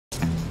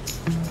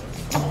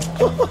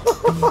Oh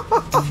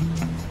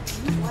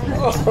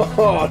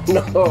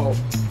no.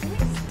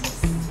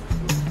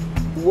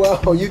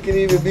 Wow, you can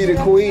even be the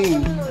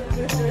queen.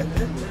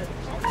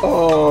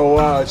 Oh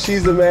wow,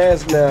 she's a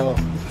mask now.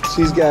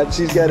 She's got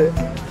it.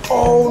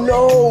 Oh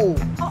no!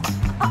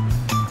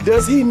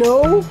 Does he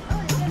know?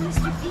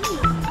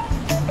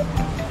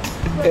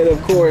 And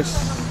of course,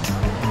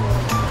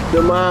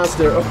 the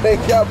monster. Oh my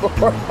God.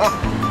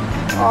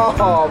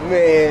 Oh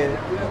man.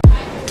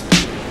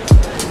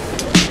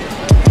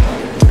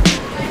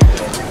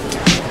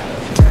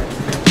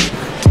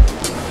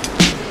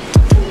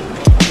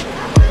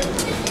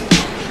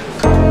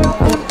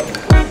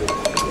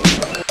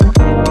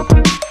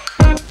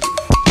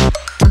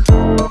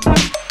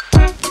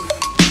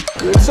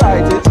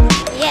 Excited?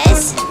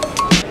 Yes.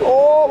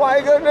 Oh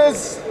my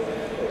goodness!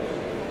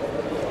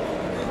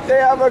 They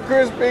have a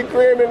Krispy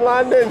Kreme in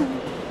London.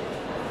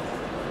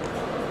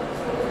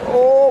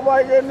 Oh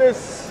my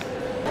goodness!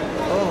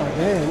 Oh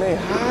man, they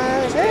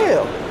high as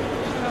hell.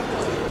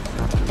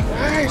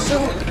 Alright, so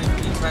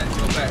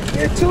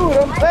get to it,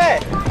 I'm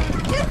fat.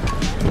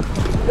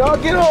 Y'all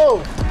get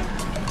on.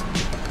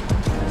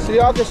 So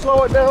y'all can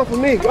slow it down for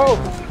me. Go.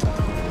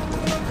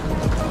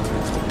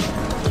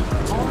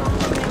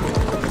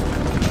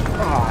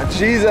 Oh,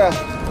 Jesus.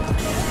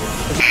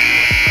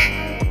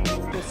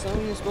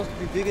 Smithsonian is supposed to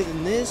be bigger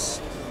than this?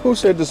 Who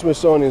said the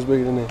Smithsonian is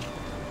bigger than this?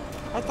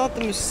 I thought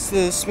the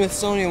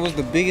Smithsonian was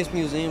the biggest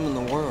museum in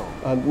the world.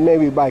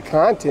 Maybe by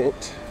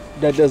content.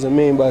 That doesn't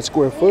mean by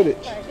square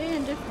footage. They're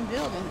in different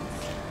buildings.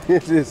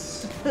 This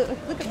is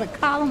Look at the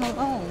column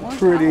alone. One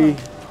pretty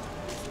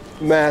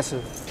column.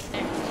 massive.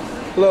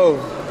 Hello.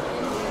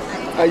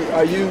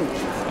 Are you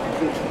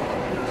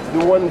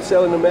the one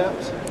selling the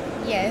maps?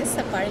 Yes,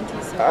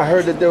 apparently so. I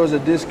heard that there was a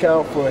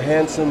discount for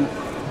handsome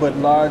but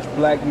large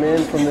black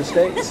men from the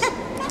States.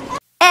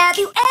 Have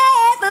you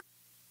ever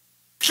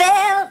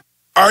felt?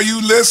 Are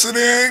you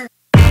listening?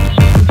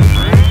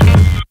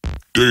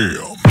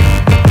 Damn.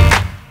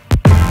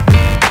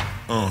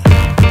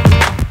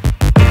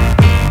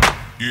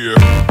 Yeah.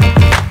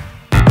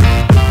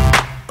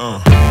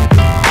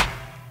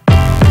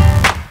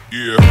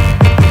 Yeah.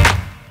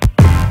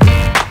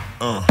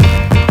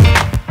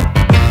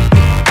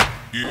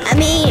 I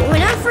mean,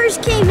 when I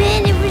first came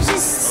in, it was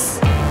just,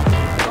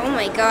 oh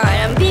my God,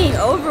 I'm being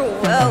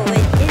overwhelmed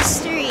with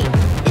history.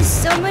 There's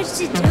so much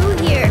to do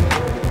here.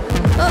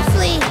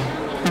 Hopefully,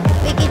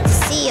 we get to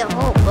see a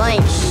whole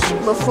bunch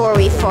before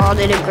we fall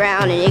to the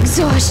ground in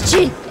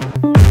exhaustion.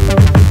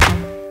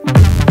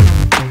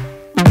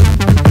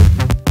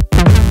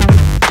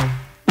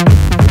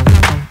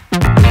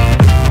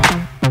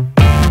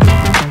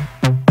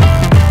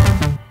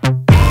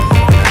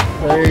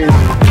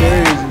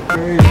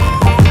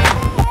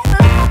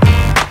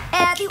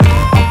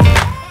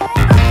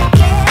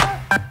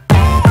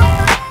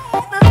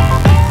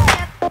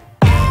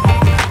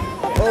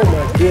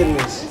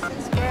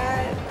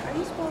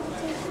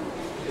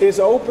 It's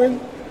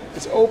open.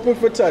 It's open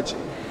for touching.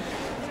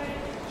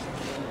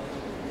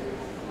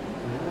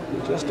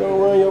 Just don't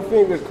run your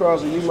fingers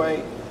across it. You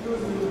might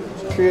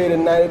create a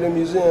night at the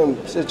museum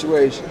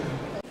situation.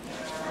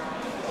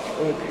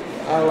 But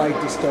I like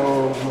the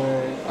stones,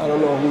 man. I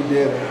don't know who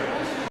did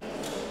them.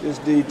 This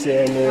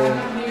detail, man.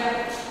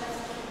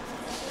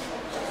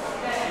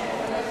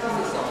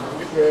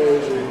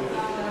 Crazy.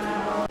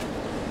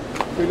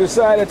 We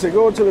decided to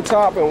go to the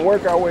top and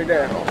work our way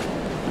down.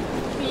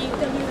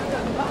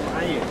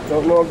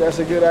 Don't know if that's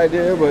a good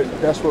idea, but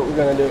that's what we're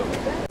gonna do.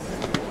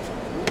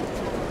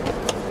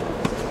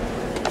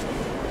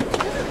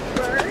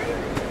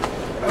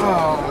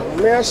 Oh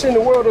man, I seen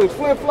the world of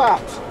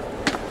flip-flops.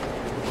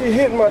 Keep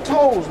hitting my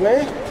toes,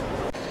 man.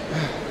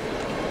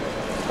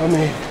 I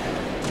mean,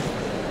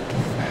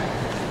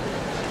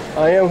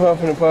 I am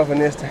huffing and puffing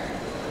this time.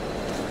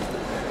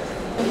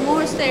 There's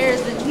more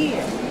stairs than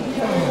here.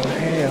 Oh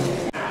hell.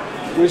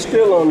 We're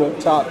still on the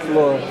top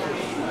floor.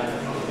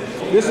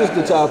 This is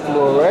the top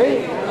floor,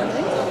 right?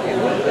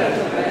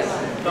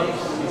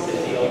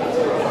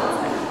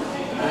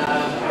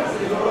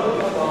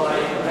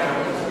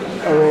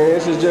 I mean,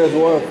 this is just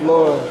one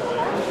floor.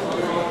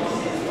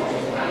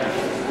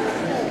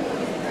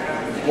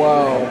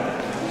 Wow.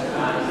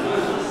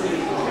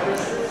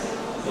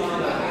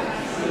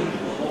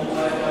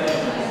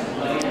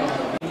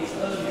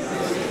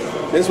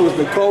 This was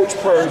the coach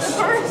purse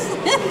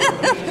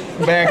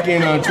back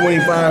in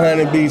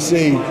 2500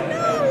 BC.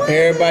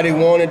 Everybody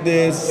wanted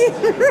this.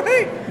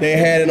 They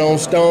had it on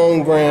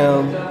stone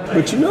ground.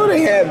 But you know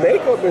they had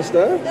makeup and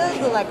stuff. It does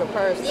look like a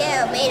purse.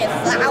 Yeah, made of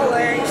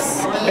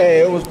flowers. Hey,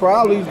 it was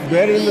probably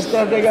better than the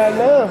stuff they got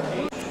now.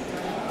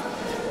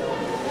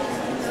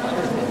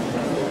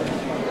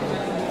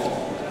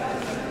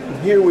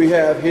 Here we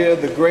have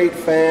the great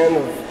fan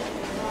of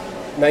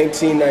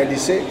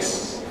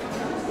 1996.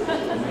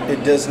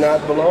 It does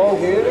not belong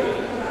here.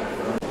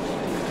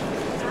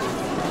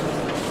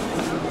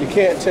 You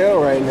can't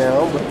tell right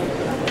now, but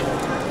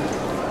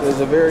there's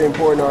a very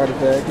important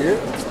artifact here.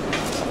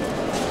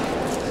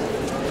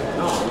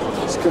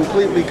 It's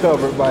completely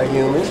covered by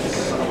humans.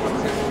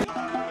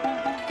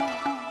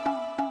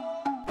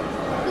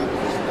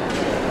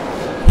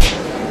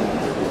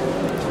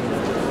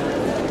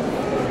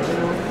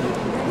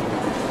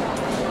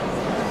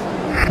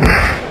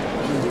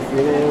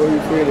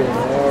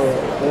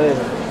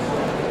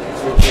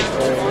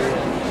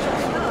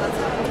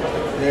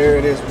 There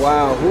it is.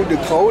 Wow, who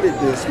decoded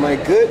this? My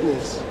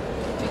goodness.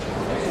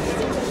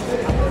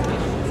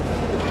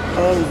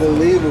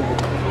 Unbelievable.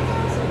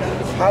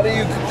 How do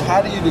you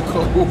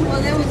decode?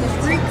 Well, there was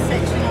a Greek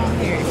section on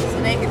here,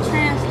 so they could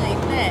translate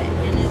that.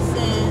 And it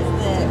says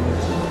that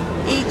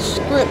each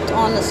script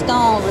on the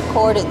stone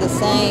recorded the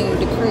same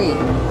decree.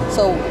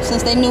 So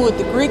since they knew what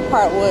the Greek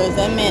part was,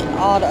 that meant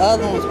all the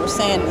other ones were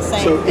saying the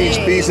same So thing. each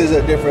piece is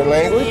a different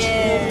language?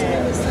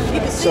 Yeah. You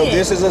can see So it.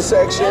 this is a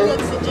section? That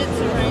looks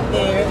Egyptian right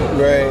there.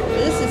 Right.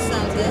 This is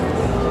something.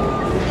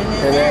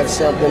 And that's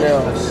something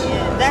else.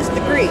 Yeah, that's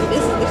the Greek.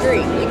 This is the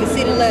Greek. You can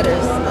see the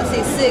letters. I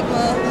see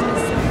sigma.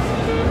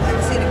 I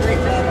can see the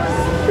Greek letters.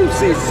 You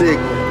see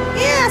sigma.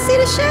 Yeah, I see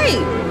the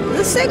shape.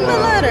 The sigma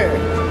letter.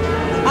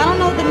 I don't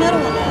know what the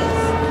middle one is.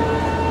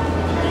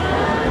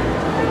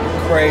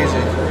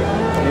 Crazy.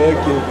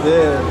 Look at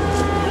this.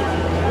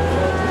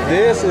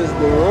 This is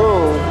the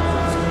room.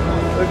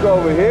 Look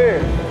over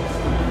here.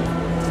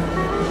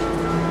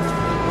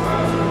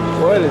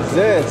 What is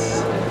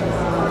this?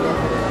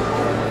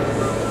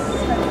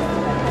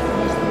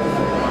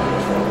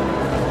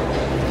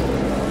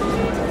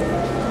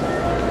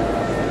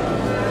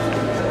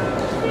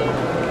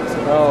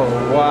 Oh,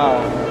 wow.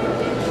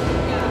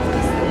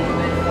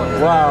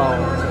 Wow.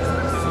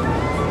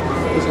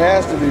 This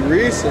has to be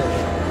recent.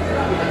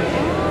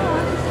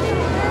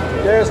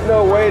 There's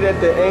no way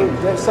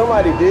that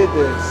somebody did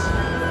this.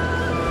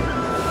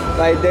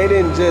 Like, they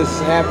didn't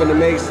just happen to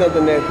make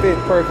something that fit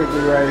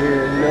perfectly right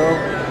here, you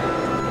know?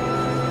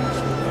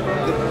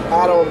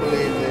 I don't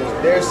believe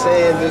this. They're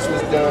saying this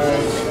was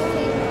done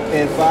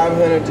in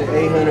 500 to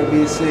 800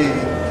 BC.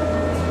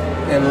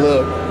 And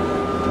look,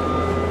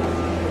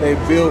 they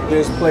built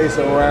this place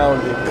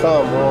around it.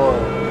 Come on.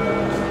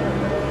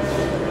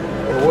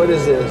 And what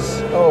is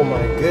this? Oh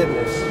my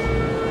goodness.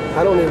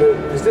 I don't even,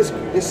 is this,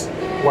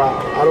 wow,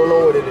 I don't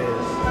know what it is.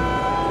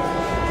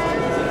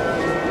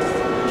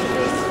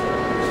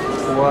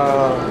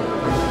 Wow.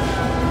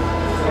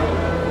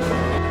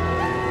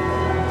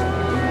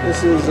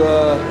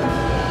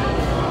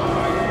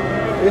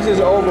 This is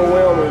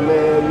overwhelming,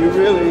 man.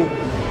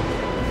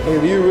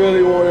 If you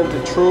really wanted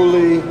to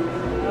truly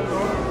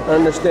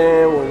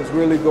understand what is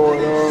really going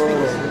on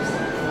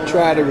and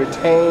try to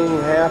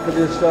retain half of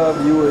this stuff,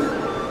 you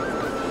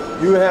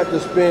would have to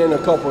spend a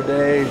couple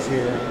days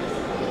here,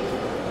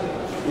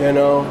 you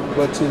know.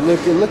 But to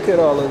look at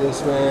all of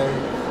this, man,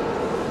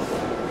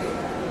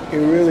 it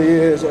really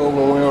is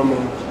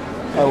overwhelming.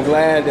 I'm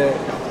glad that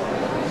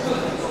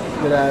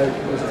I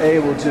was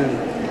able to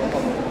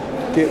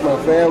get my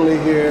family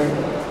here,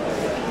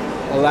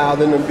 allow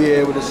them to be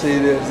able to see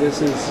this.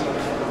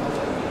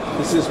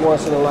 This is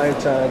once in a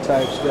lifetime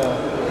type stuff.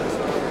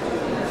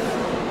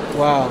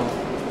 Wow.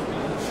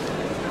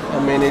 I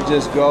mean, it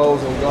just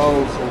goes and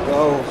goes and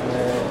goes,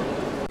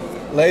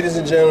 man. Ladies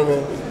and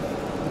gentlemen,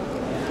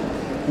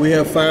 we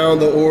have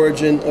found the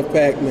origin of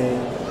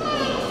Pac-Man.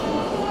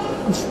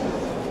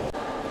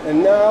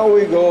 And now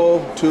we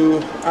go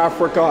to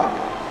Africa.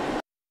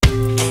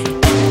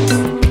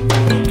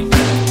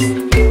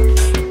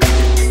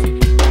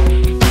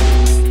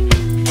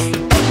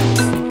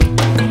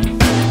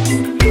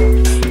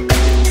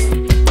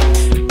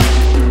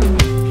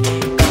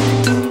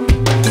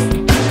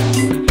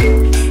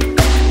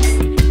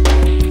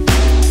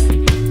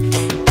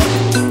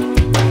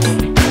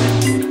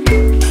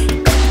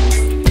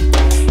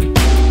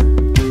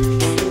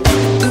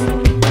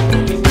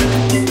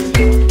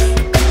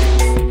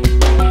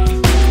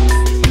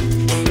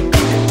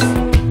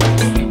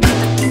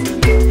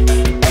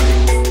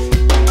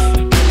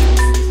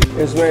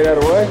 It's made out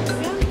of what?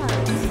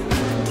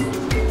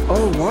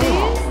 Oh,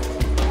 wow.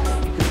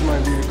 This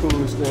might be the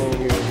coolest thing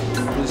here.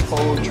 This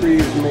whole tree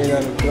is made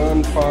out of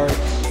gun parts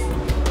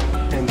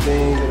and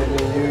things that have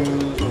been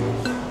used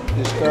and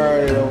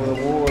discarded over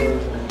the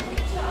wars and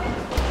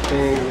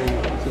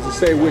things. Does it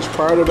say which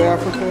part of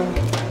Africa?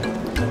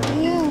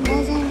 Yeah,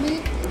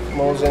 Mozambique.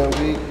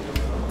 Mozambique.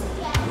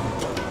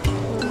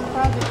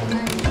 Project in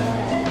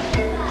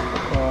 1990.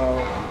 Wow.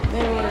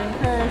 They were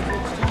encouraged to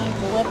exchange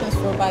the weapons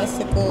for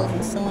bicycles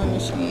and sewing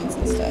machines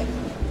and stuff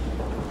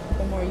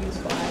for more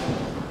useful items.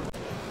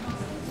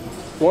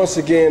 Once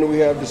again, we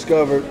have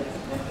discovered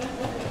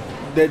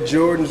that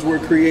Jordans were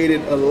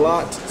created a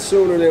lot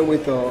sooner than we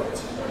thought.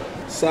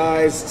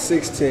 Size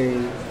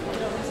 16.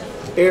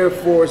 Air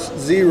Force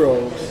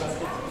Zeros.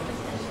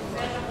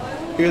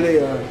 Here they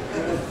are.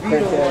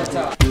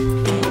 Fantastic.